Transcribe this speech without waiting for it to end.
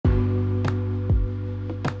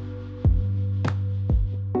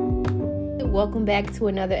welcome back to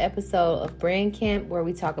another episode of Brand Camp, where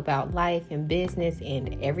we talk about life and business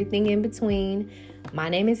and everything in between. My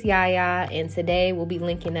name is Yaya, and today we'll be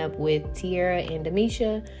linking up with Tiara and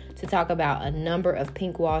Amisha to talk about a number of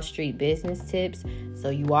Pink Wall Street business tips. So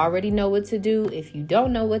you already know what to do. If you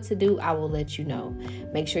don't know what to do, I will let you know.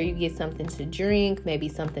 Make sure you get something to drink, maybe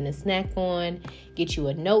something to snack on. Get you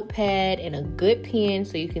a notepad and a good pen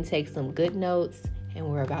so you can take some good notes. And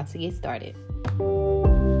we're about to get started.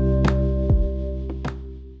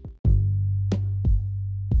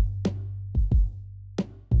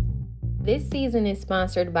 This season is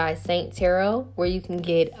sponsored by St. Tarot, where you can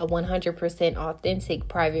get a 100% authentic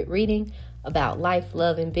private reading about life,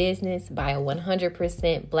 love, and business by a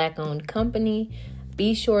 100% Black-owned company.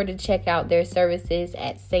 Be sure to check out their services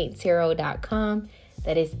at sainttarot.com.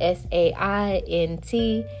 That is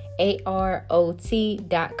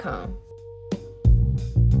SAINTAROT.com.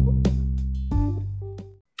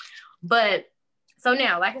 But, so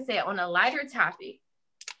now, like I said, on a lighter topic,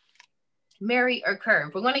 marry or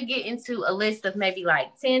curve. We're going to get into a list of maybe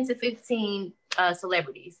like 10 to 15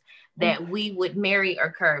 celebrities that we would marry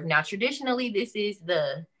or curve. Now, traditionally, this is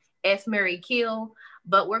the F, marry, kill,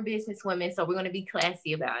 but we're business women, so we're going to be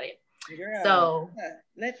classy about it. Girl, so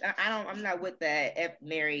I'm not with that F,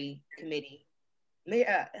 marry committee.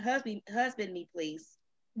 Husband me, please.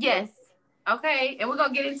 Yes. Okay, and we're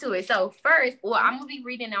going to get into it. So first, I'm going to be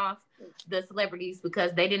reading off the celebrities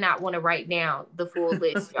because they did not want to write down the full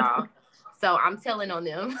list, y'all. So I'm telling on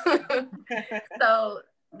them. So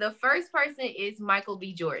the first person is Michael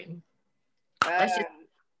B. Jordan. Let's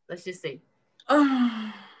just see.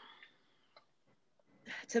 To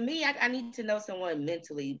me, I need to know someone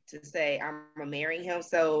mentally to say I'm gonna marry him.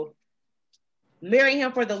 So marry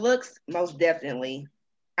him for the looks, most definitely.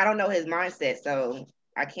 I don't know his mindset, so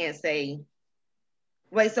I can't say.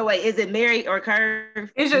 Wait, is it marry or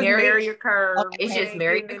curve? It's just marry or curve. Okay. It's just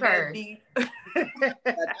marry or curve.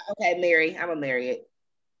 Okay, marry. I'm gonna marry it.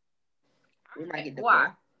 We might get Why?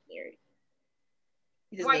 Married.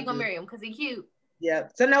 Why you gonna marry him? Because he's cute.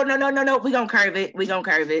 Yep. So no. We gonna curve it.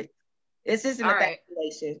 It's just an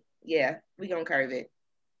infatuation. Yeah, we gonna curve it.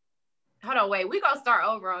 Hold on, wait. We gonna start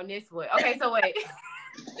over on this one. Okay, so wait.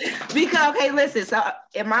 Listen. So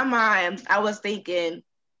in my mind, I was thinking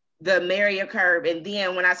the marry or curve, and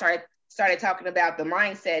then when I started talking about the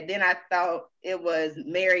mindset, then I thought it was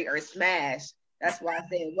marry or smash. That's why I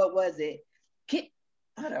said, what was it?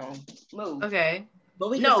 Hold on, move. Okay.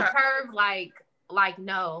 But curve like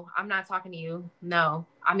no, I'm not talking to you. No,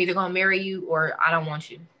 I'm either gonna marry you or I don't want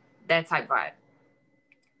you. That type vibe.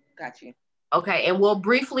 Got you. Okay, and we'll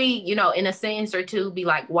briefly, in a sentence or two, be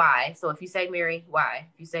like, why? So if you say marry, why?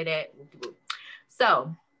 If you say that,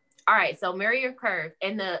 so, all right. So marry or curve,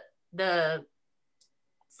 and the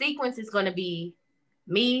sequence is going to be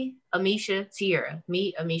me, Amisha, Tiara.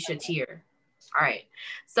 Me, Amisha, Tiara. All right.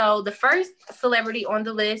 So the first celebrity on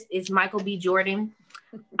the list is Michael B. Jordan.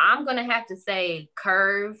 I'm going to have to say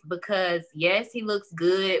curve because, yes, he looks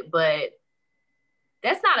good, but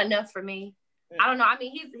that's not enough for me. I don't know. I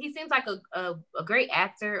mean, he seems like a great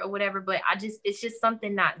actor or whatever, but it's just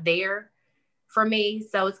something not there for me.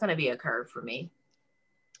 So it's going to be a curve for me.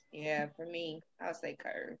 Yeah, for me, I'll say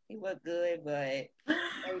curve. He looked good, but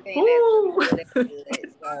everything that's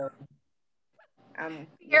good. So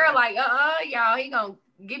You're like, y'all, he gonna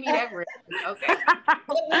give me that ring. Okay. He's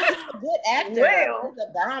a good actor. Well,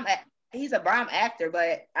 he's a bomb actor,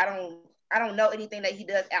 but I don't know anything that he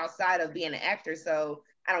does outside of being an actor, so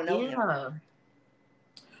I don't know him.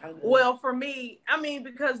 Well, for me, I mean,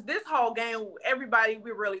 because this whole game, everybody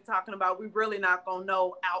we're really talking about, we really not gonna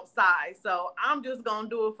know outside. So I'm just gonna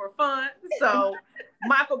do it for fun. So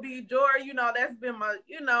Michael B. Jordan, that's been my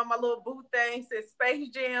little boo thing since Space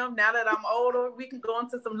Jam. Now that I'm older, we can go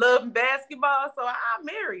into some love and basketball. So I'll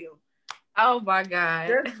marry him. Oh my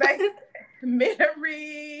God.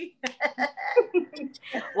 Marry.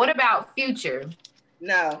 What about Future?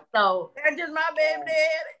 No. So that's just my baby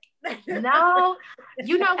daddy. No,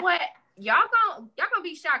 you know what? Y'all gonna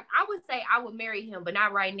be shocked. I would say I would marry him, but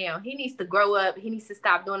not right now. He needs to grow up. He needs to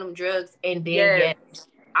stop doing them drugs, and then yes,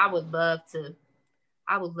 I would love to.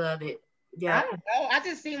 I would love it. Yeah. I don't know. I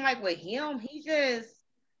just seem like with him,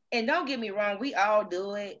 and don't get me wrong, we all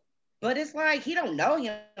do it, but it's like he don't know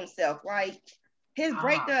himself. Like his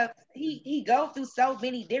breakup, he go through so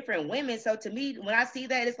many different women. So to me, when I see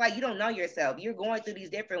that, it's like you don't know yourself. You're going through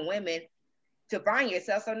these different women to find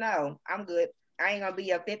yourself. So no, I'm good. I ain't gonna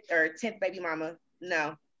be a 5th or 10th baby mama.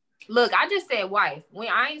 No. Look, I just said wife. When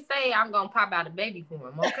I ain't say I'm gonna pop out a baby for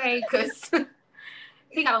him, okay? Because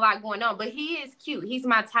he got a lot going on, but he is cute. He's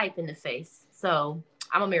my type in the face, so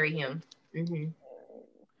I'm gonna marry him. Mm-hmm.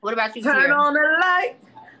 What about you, Turn Tiara? on the light.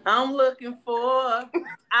 I'm looking for.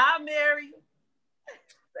 I'll marry you.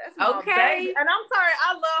 That's my baby. And I'm sorry,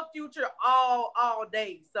 I love Future all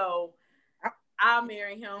day. So I'll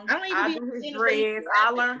marry him. I do his dreads. I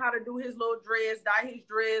learn how to do his little dreads, dye his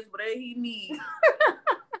dreads, whatever he needs.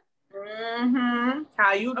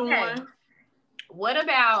 How you doing? Okay. What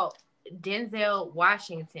about Denzel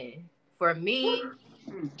Washington? For me,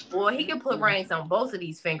 well, he can put rings on both of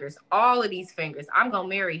these fingers, all of these fingers. I'm gonna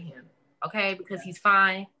marry him, okay? Because he's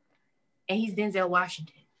fine, and he's Denzel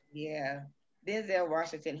Washington. Yeah, Denzel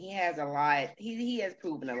Washington. He has a lot. He has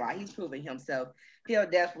proven a lot. He's proven himself. He'll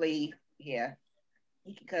definitely, yeah.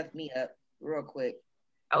 He can cuff me up real quick.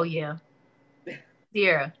 Oh yeah.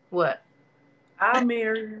 Tiara, what? I'll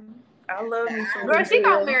marry him. I love me some. Girl, she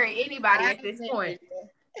gonna marry anybody at this point.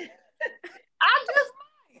 I just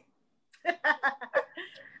might.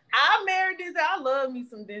 I married Denzel. I love me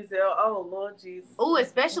some Denzel. Oh Lord Jesus. Oh,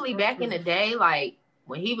 especially back in the day, like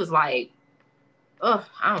when he was like, oh,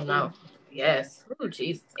 I don't know. Yes. Oh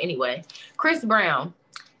Jesus. Anyway, Chris Brown.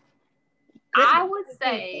 I would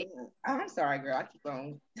say. I'm sorry, girl. I keep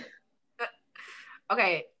on.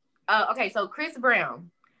 Okay. Okay. So Chris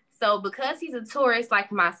Brown. So because he's a tourist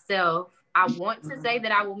like myself, I want to say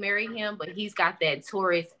that I will marry him, but he's got that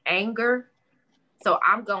tourist anger. So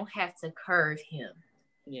I'm going to have to curve him.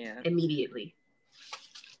 Yeah. Immediately.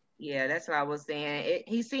 Yeah, that's what I was saying.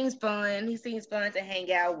 He seems fun. He seems fun to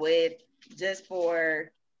hang out with just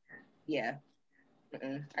for, yeah.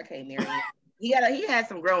 I can't marry him. He has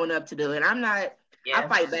some growing up to do, and I'm not, I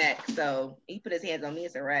fight back. So he put his hands on me.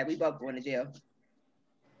 It's a wrap. We both going to jail.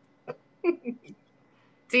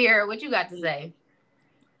 Tiara, what you got to say?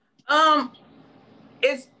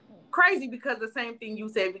 It's crazy because the same thing you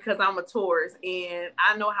said, because I'm a Taurus and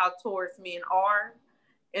I know how Taurus men are.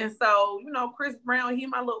 And so, you know, Chris Brown, he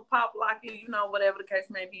my little pop locket, you know, whatever the case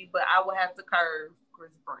may be, but I would have to curve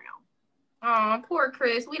Chris Brown. Oh, poor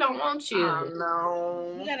Chris. We don't want you.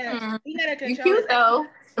 No. You gotta control. You cute though.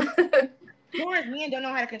 Taurus men don't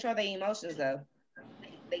know how to control their emotions though.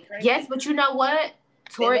 They crazy. Yes, but you know what?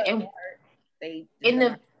 Taurus and they in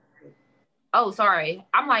the. Oh, sorry.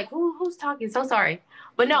 I'm like, who's talking? So sorry.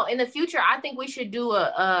 But no, in the future, I think we should do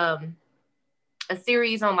a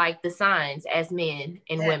series on like the signs as men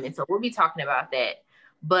and women. So we'll be talking about that.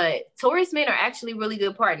 But Taurus men are actually really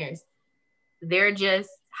good partners. They're just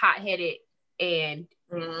hot-headed and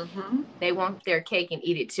they want their cake and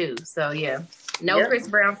eat it too. So yeah, no Chris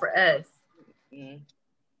Brown for us.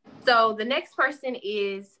 So the next person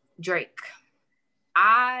is Drake.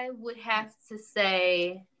 I would have to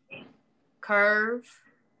say curve,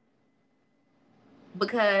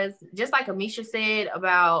 because just like Amisha said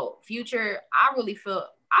about Future, I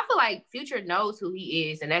feel like Future knows who he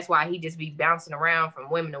is, and that's why he just be bouncing around from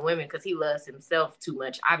women to women, because he loves himself too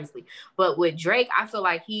much, obviously. But with Drake, I feel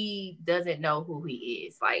like he doesn't know who he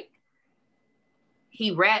is. Like,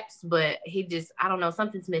 he raps, but he just, I don't know,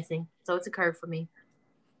 something's missing. So it's a curve for me.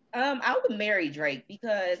 I would marry Drake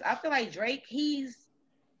because I feel like Drake,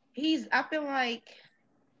 I feel like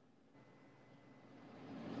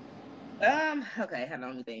okay, hold on,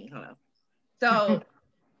 let me think. Hold on. So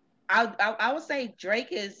I would say Drake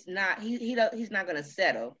is not, he's not gonna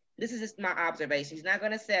settle. This is just my observation. He's not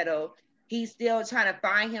gonna settle. He's still trying to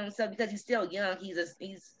find himself because he's still young.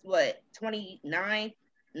 He's what, 29,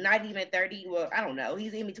 not even 30. Well, I don't know.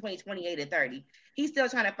 He's in between 28 and 30. He's still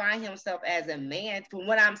trying to find himself as a man from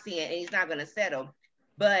what I'm seeing, and he's not gonna settle.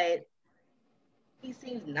 But he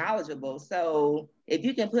seems knowledgeable. So if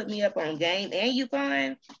you can put me up on game and you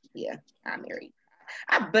fun, yeah, I'm married.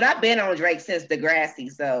 But I've been on Drake since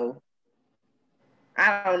Degrassi, so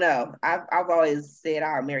I don't know. I've always said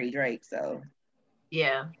I'll marry Drake, so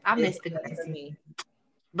yeah, I missed Degrassi.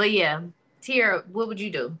 But yeah, Tiara, what would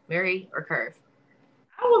you do? Marry or curve?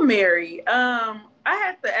 I would marry. I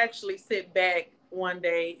had to actually sit back one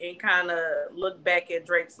day and kind of look back at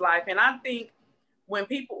Drake's life, and I think when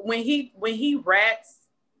he raps,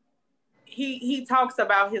 he talks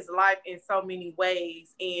about his life in so many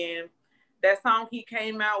ways. And that song he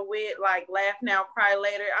came out with, like Laugh Now, Cry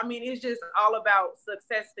Later, I mean, it's just all about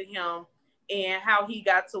success to him and how he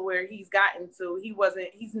got to where he's gotten to.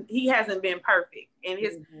 He hasn't been perfect. And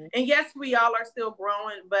and yes, we all are still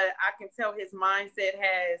growing, but I can tell his mindset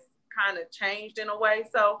has kind of changed in a way.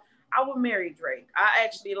 So I would marry Drake. I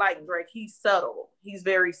actually like Drake. He's subtle. He's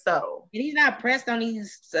very subtle. And he's not pressed on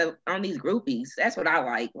these groupies. That's what I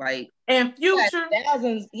like. And Future,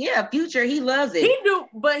 thousands. Yeah, Future. He loves it. He do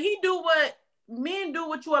what men do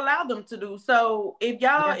what you allow them to do. So if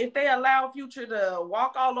they allow Future to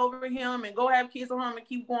walk all over him and go have kids on him and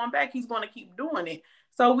keep going back, he's going to keep doing it.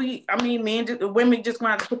 So women just going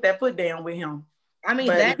to have to put that foot down with him. I mean,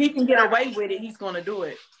 but if he can get away with it, he's going to do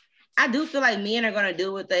it. I do feel like men are going to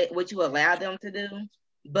do what you allow them to do,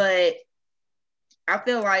 but I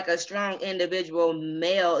feel like a strong individual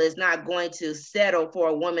male is not going to settle for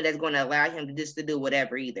a woman that's going to allow him to do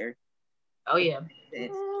whatever either. Oh yeah.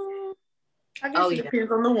 I guess it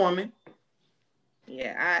depends on the woman.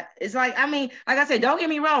 Yeah, it's like, I mean, like I said, don't get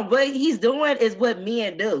me wrong, what he's doing is what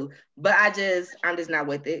men do, but I'm just not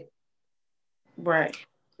with it. Right.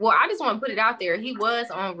 Well, I just want to put it out there. He was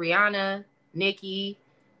on Rihanna, Nicki,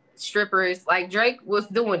 strippers. Like Drake was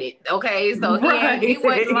doing it. Okay, so he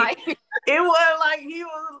wasn't like it wasn't like he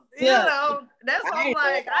was. You know, that's why I'm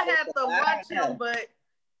like I had to watch him, but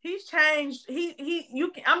he's changed.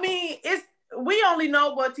 I mean, we only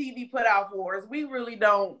know what TV put out for us. We really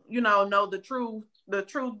don't, know the truth.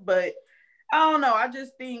 But I don't know. I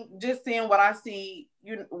just think, just seeing what I see,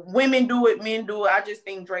 women do it, men do it. I just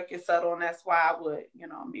think Drake is subtle, and that's why I would,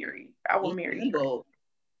 marry Drake.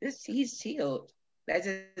 He's chilled.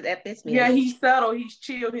 That fits me. Yeah, he's subtle. He's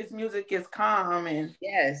chilled. His music is calm, and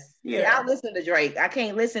yes, yeah. I listen to Drake. I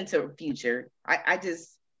can't listen to Future. I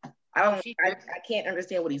can't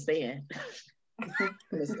understand what he's saying.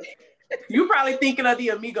 You probably thinking of the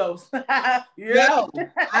Amigos. No,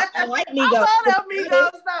 I like Migos. I love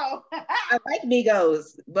Migos though. I like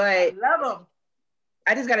Migos, but I love them.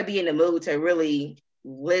 I just got to be in the mood to really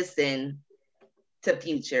listen to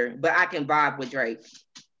Future, but I can vibe with Drake.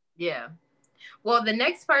 Yeah. Well, the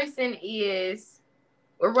next person is,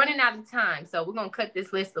 we're running out of time, so we're going to cut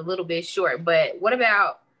this list a little bit short, but what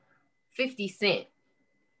about 50 Cent?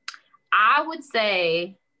 I would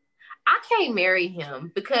say I can't marry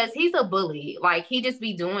him because he's a bully. Like, he just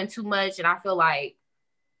be doing too much, and I feel like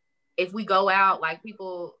if we go out, like,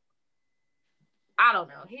 people, I don't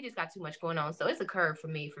know. He just got too much going on, so it's a curve for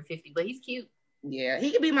me for 50, but he's cute. Yeah, he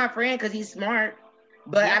could be my friend because he's smart,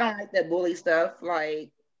 but I don't like that bully stuff, like,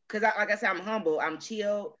 because like I said, I'm humble, I'm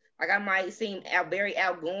chill. Like, I might seem very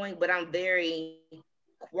outgoing, but I'm very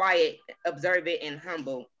quiet, observant, and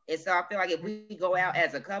humble. And so I feel like if we go out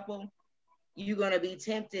as a couple, you're going to be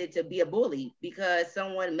tempted to be a bully because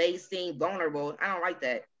someone may seem vulnerable. I don't like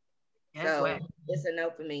that. So it's a no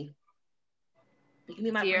for me. You can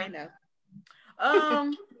be my friend though.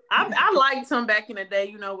 I liked him back in the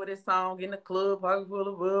day, with his song In the Club, Pocket Full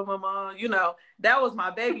of Wood, Mama, that was my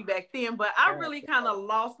baby back then, but I really kind of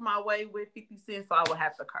lost my way with 50 Cent, so I would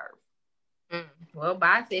have to curve. Well,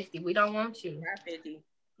 by 50, we don't want you. By 50.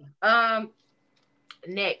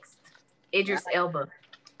 Next, Idris Elba.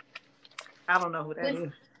 I don't know who that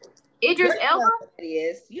is. Idris Elba?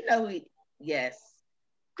 Yes, yes.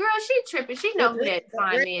 Girl, she tripping. She know who that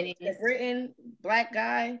fine man is. The Britain black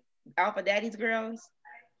guy, Alpha Daddy's Girls.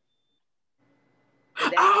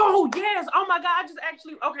 Oh yes! Oh my God! I just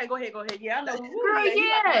actually okay. Go ahead. Yeah, I know. Girl,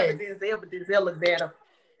 yes. Denzel, but Denzel looks better.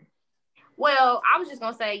 Well, I was just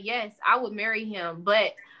gonna say yes. I would marry him,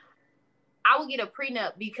 but I would get a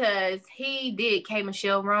prenup because he did K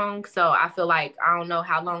Michelle wrong. So I feel like I don't know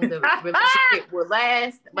how long the relationship would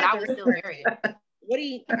last, but I would still marry him.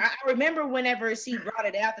 I remember whenever she brought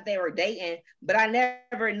it out that they were dating, but I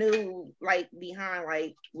never knew like behind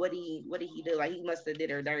like what did he do? Like he must have did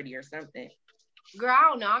her dirty or something. Girl, I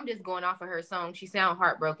don't know. I'm just going off of her song. She sound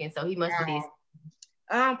heartbroken, so he must have did.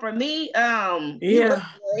 For me, yeah,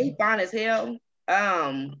 he fine as hell.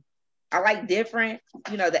 I like different,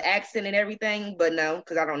 the accent and everything, but no,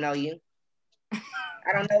 because I don't know you.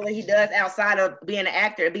 I don't know what he does outside of being an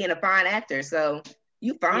actor, being a fine actor. So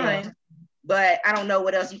you fine. Yeah. But I don't know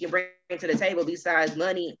what else you can bring to the table besides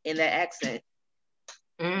money and that accent.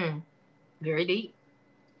 Very deep.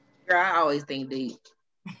 Girl, I always think deep.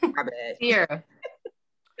 My bad. Yeah.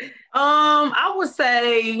 I would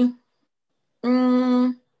say,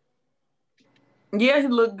 yeah, he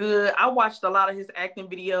looked good. I watched a lot of his acting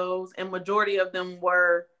videos, and majority of them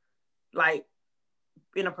were like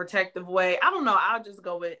in a protective way. I don't know. I'll just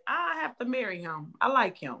go with, I have to marry him. I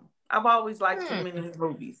like him. I've always liked him in his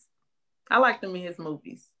movies. I liked him in his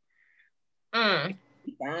movies.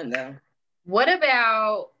 He's fine though. What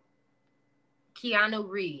about Keanu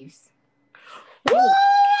Reeves? Woo!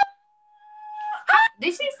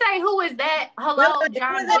 Did she say who is that? Hello,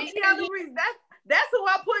 John. Keanu Reeves. That's who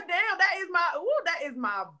I put down. That is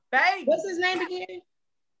my baby. What's his name again?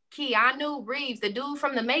 Keanu Reeves, the dude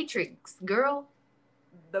from The Matrix, girl.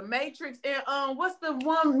 The Matrix and what's the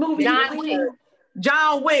one movie? John Wick.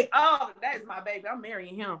 John Wick. Oh, that's my baby. I'm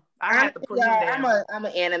marrying him. I have to put him down. I'm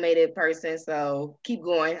an animated person, so keep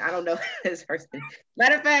going. I don't know this person.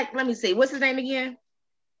 Matter of fact, let me see. What's his name again?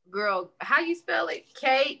 Girl, how you spell it?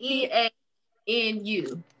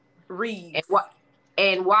 Keanu. Reeves.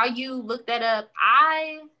 And while you look that up,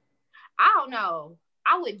 I don't know.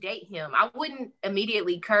 I would date him. I wouldn't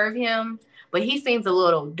immediately curve him, but he seems a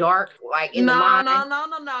little dark, like in the mind.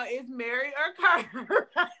 No. It's marry or curve.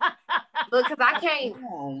 Look, because I can't.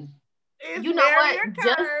 It's you know what?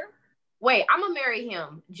 Wait, I'm gonna marry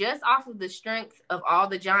him just off of the strength of all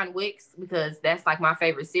the John Wicks because that's like my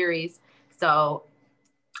favorite series. So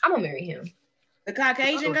I'm gonna marry him. The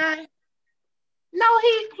Caucasian guy? No,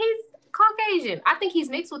 he's Caucasian. I think he's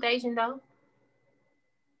mixed with Asian though.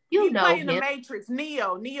 You know him. The Matrix.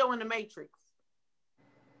 Neo in the Matrix.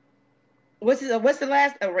 What's the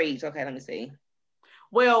last Rage? Okay, let me see.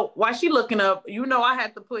 Well, while she looking up, you know I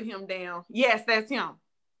had to put him down. Yes, that's him.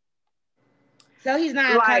 So he's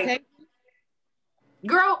not Caucasian?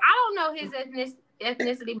 Girl, I don't know his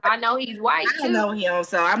ethnicity, but I know he's white too. I don't know him,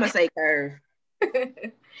 so I'm gonna say curve.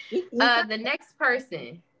 The next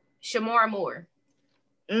person, Shemar Moore.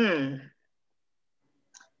 I'm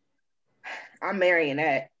marrying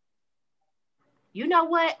that. You know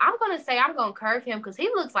what? I'm going to say I'm going to curve him because he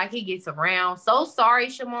looks like he gets around. So sorry,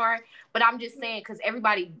 Shemar, but I'm just saying because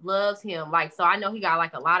everybody loves him. Like, so I know he got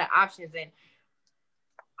like a lot of options and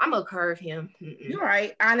I'm going to curve him. You're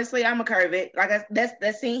right. Honestly, I'm going to curve it. Like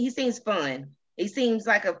he seems fun. He seems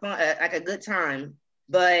like a good time,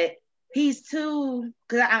 but he's too,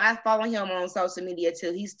 because I follow him on social media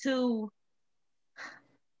too.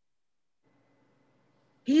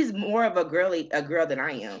 He's more of a girl than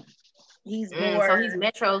I am. He's more. So he's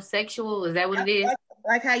metrosexual. Is that what it is?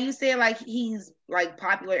 Like how you said, like he's like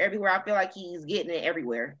popular everywhere. I feel like he's getting it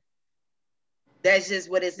everywhere. That's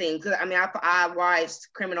just what it seems. Cause I mean, I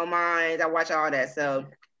watched Criminal Minds. I watch all that. So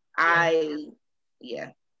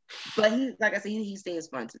yeah. But he, like I said, he seems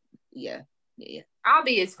fun to. Yeah. I'll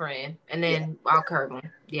be his friend, and then I'll curve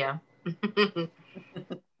him. Yeah.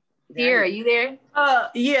 Here, are you there?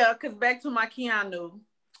 Yeah. Cause back to my Keanu,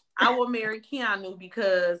 I will marry Keanu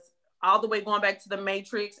because all the way going back to the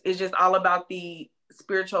Matrix is just all about the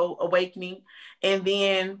spiritual awakening. And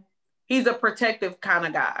then he's a protective kind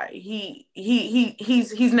of guy.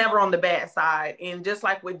 He's never on the bad side. And just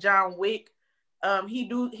like with John Wick,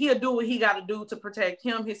 he'll do what he got to do to protect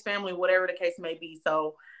him, his family, whatever the case may be.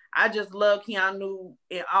 So I just love Keanu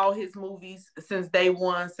in all his movies since day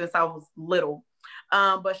one, since I was little.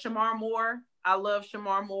 But Shemar Moore, I love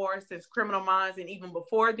Shemar Moore since Criminal Minds and even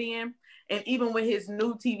before then. And even with his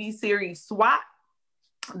new TV series, SWAT,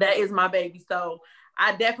 that is my baby. So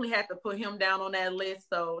I definitely had to put him down on that list.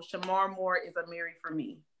 So Shemar Moore is a marry for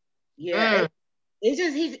me. Yeah. It's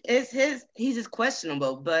just, he's just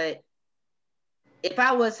questionable. But if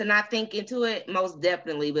I was to not think into it, most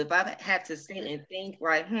definitely. But if I had to sit and think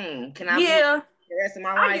like, can I be the rest of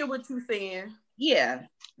my life? I get what you're saying. Yeah.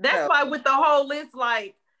 That's why with the whole list,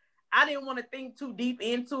 like, I didn't want to think too deep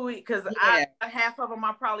into it because half of them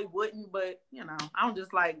I probably wouldn't, but I'm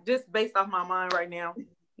just like, just based off my mind right now,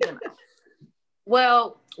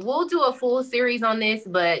 Well, we'll do a full series on this,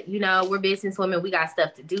 but we're businesswomen. We got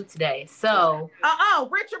stuff to do today. So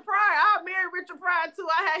Richard Pryor. I married Richard Pryor too.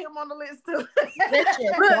 I had him on the list too. I had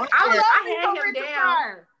him down.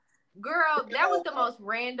 Pryor. Girl, that was the most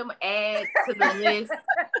random add to the list.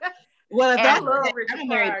 Well, I love Richard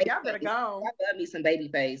Pryor. Y'all better go. I love me some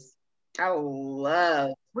Babyface.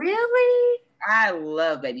 Really? I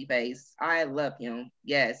love Babyface. I love him.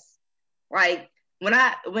 Yes. Like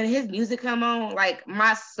when his music come on, like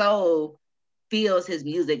my soul feels his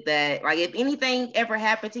music. That like if anything ever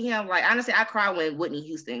happened to him, like honestly, I cried when Whitney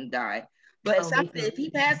Houston died. But if he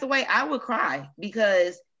passed away, I would cry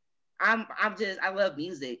because I love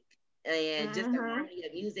music and just the harmony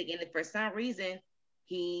of music, and for some reason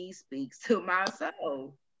he speaks to my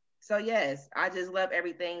soul. So yes, I just love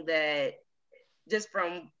everything that just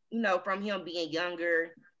from him being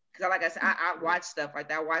younger. Because like I said, I watch stuff like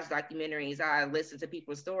that. I watch documentaries. I listen to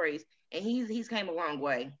people's stories, and he's came a long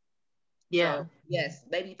way. Yeah. So, yes,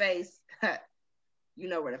 Babyface. You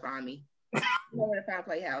know where to find me. You know where to find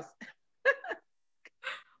Playhouse.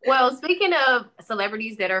 Well, speaking of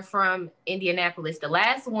celebrities that are from Indianapolis, the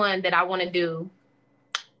last one that I want to do,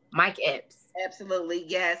 Mike Epps. Absolutely,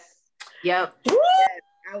 yes. Yep. Yes,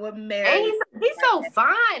 I would marry. And he's so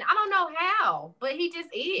fine. I don't know how, but he just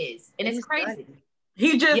is, and it's crazy. Funny.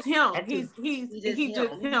 He just him. He's just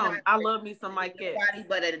him. I love me some Mike Epps. Nobody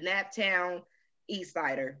but a Naptown East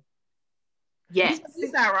Sider. Yes.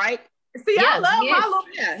 He's all right. See, I love my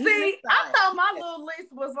little. See, I thought my little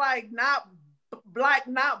list was like not like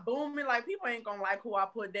not booming. Like people ain't gonna like who I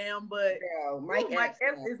put down, but Mike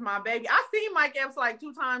Epps is my baby. I seen Mike Epps like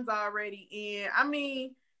 2 times already, and I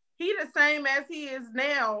mean, he the same as he is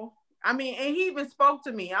now. I mean, and he even spoke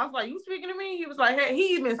to me. I was like, "You speaking to me?" He was like, "Hey,"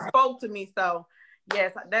 he even spoke to me. So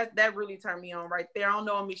yes, that really turned me on right there. I don't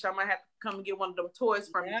know, Misha, I might have to come and get one of them toys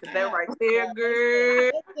from you because they're right there,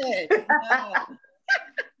 girl.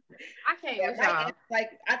 I can't with y'all.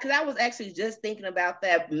 Because I was actually just thinking about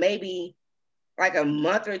that maybe like a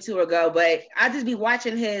month or 2 ago, but I just be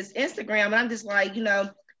watching his Instagram and I'm just like,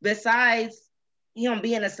 besides him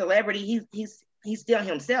being a celebrity, he's still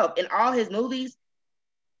himself. In all his movies,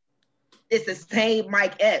 it's the same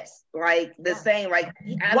Mike Epps, like the same. Like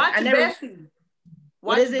Watch Bessie.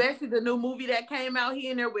 Watch Bessie, the new movie that came out. He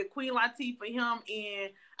in there with Queen Latifah, him, and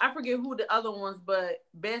I forget who the other ones, but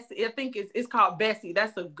Bessie. I think it's called Bessie.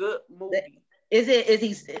 That's a good movie. Is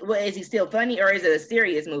he still funny or is it a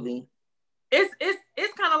serious movie?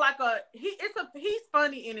 It's kind of like he's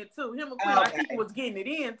funny in it too. Him and Queen Latifah was getting it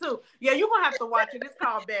in too. Yeah, you're gonna have to watch it. It's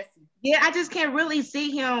called Bessie. Yeah, I just can't really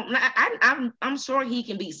see him. I'm sure he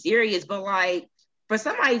can be serious, but like for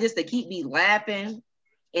somebody just to keep me laughing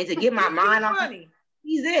and to get my mind off,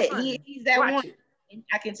 he's it. He's that watch one. It.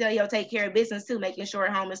 I can tell he'll take care of business too, making sure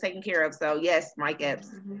at home is taken care of. So yes, Mike Epps.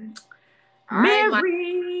 Mm-hmm. All right,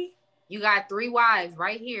 Mary. You got 3 wives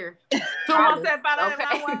right here.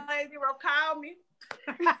 217-590-9180. Call me.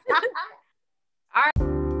 All right.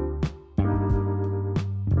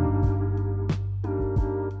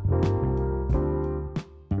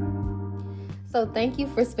 So thank you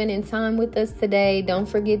for spending time with us today. Don't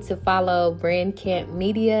forget to follow Brand Camp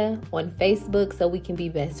Media on Facebook so we can be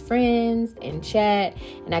best friends and chat,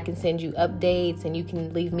 and I can send you updates and you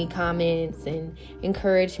can leave me comments and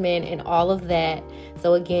encouragement and all of that.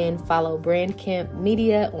 So again, follow Brand Camp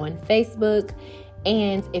Media on Facebook.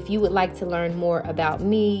 And if you would like to learn more about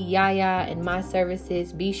me, Yaya, and my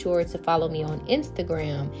services, be sure to follow me on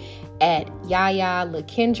Instagram at Yaya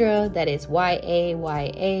Lakendra. That is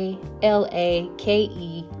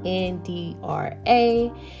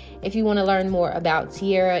YayaLakendra. If you want to learn more about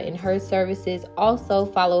Tierra and her services, also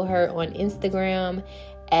follow her on Instagram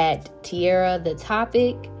at Tierra the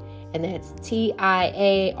Topic. And that's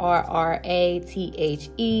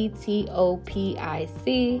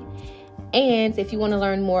TIARRATHETOPIC. And if you want to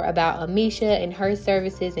learn more about Amisha and her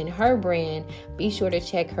services and her brand, be sure to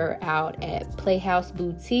check her out at Playhouse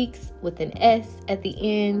Boutiques with an S at the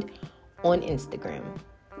end on Instagram.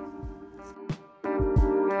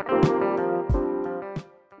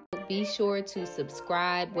 Be sure to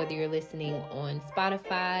subscribe whether you're listening on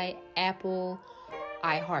Spotify, Apple,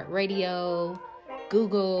 iHeartRadio,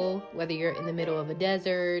 Google, whether you're in the middle of a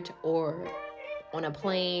desert or on a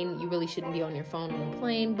plane. You really shouldn't be on your phone on a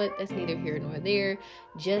plane, but that's neither here nor there.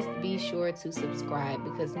 Just be sure to subscribe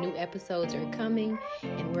because new episodes are coming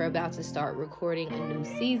and we're about to start recording a new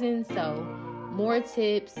season. So more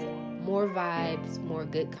tips, more vibes, more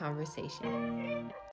good conversation.